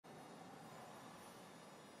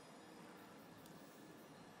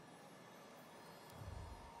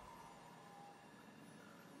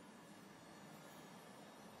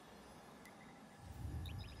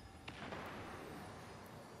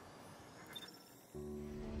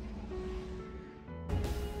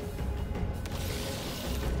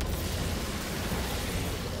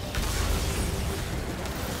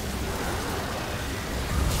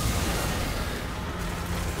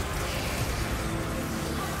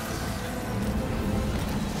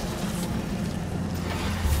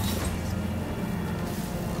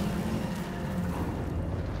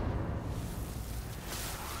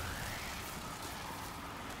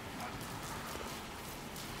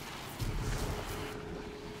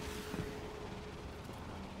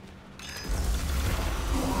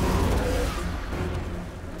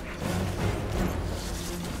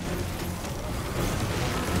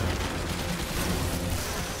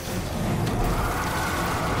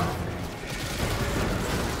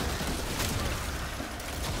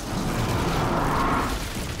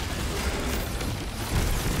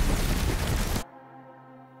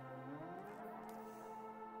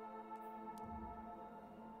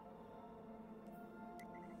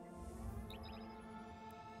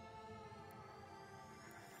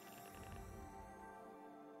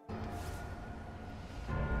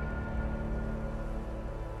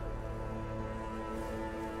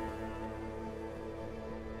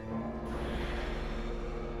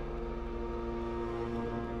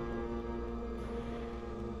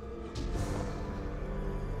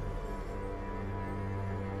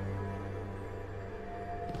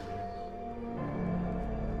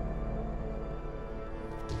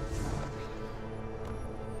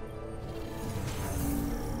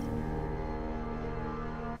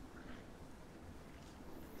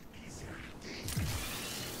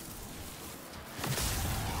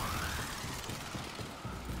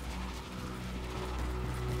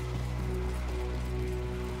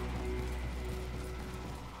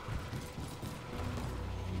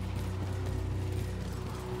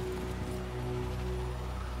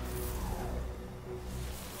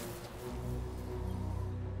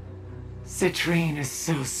Citrine is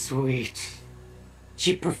so sweet.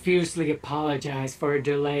 She profusely apologized for a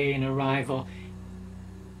delay in arrival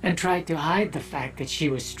and tried to hide the fact that she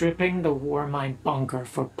was stripping the war mine bunker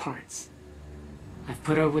for parts. I've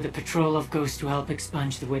put her with a patrol of ghosts to help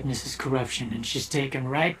expunge the witness's corruption, and she's taken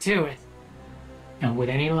right to it. And with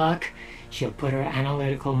any luck, she'll put her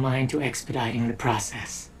analytical mind to expediting the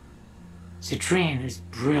process. Citrine is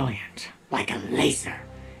brilliant, like a laser,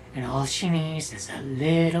 and all she needs is a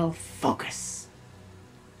little focus.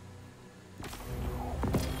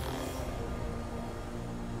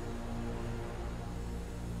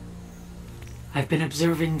 I've been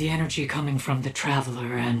observing the energy coming from the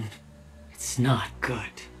Traveler, and it's not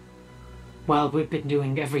good. While we've been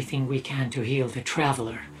doing everything we can to heal the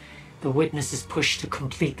Traveler, the Witness's push to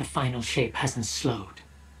complete the final shape hasn't slowed.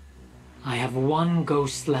 I have one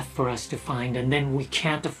ghost left for us to find, and then we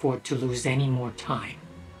can't afford to lose any more time.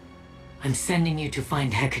 I'm sending you to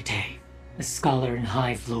find Hecate, a scholar in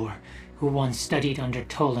Hive lore, who once studied under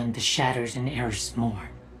Toland the Shatters in Eris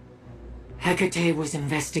Moor. Hecate was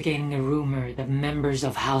investigating a rumor that members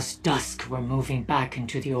of House Dusk were moving back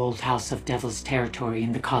into the old House of Devils territory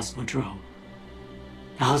in the Cosmodrome.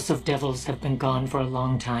 The House of Devils have been gone for a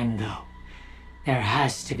long time, though. There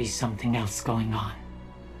has to be something else going on.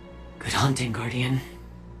 Good hunting, Guardian.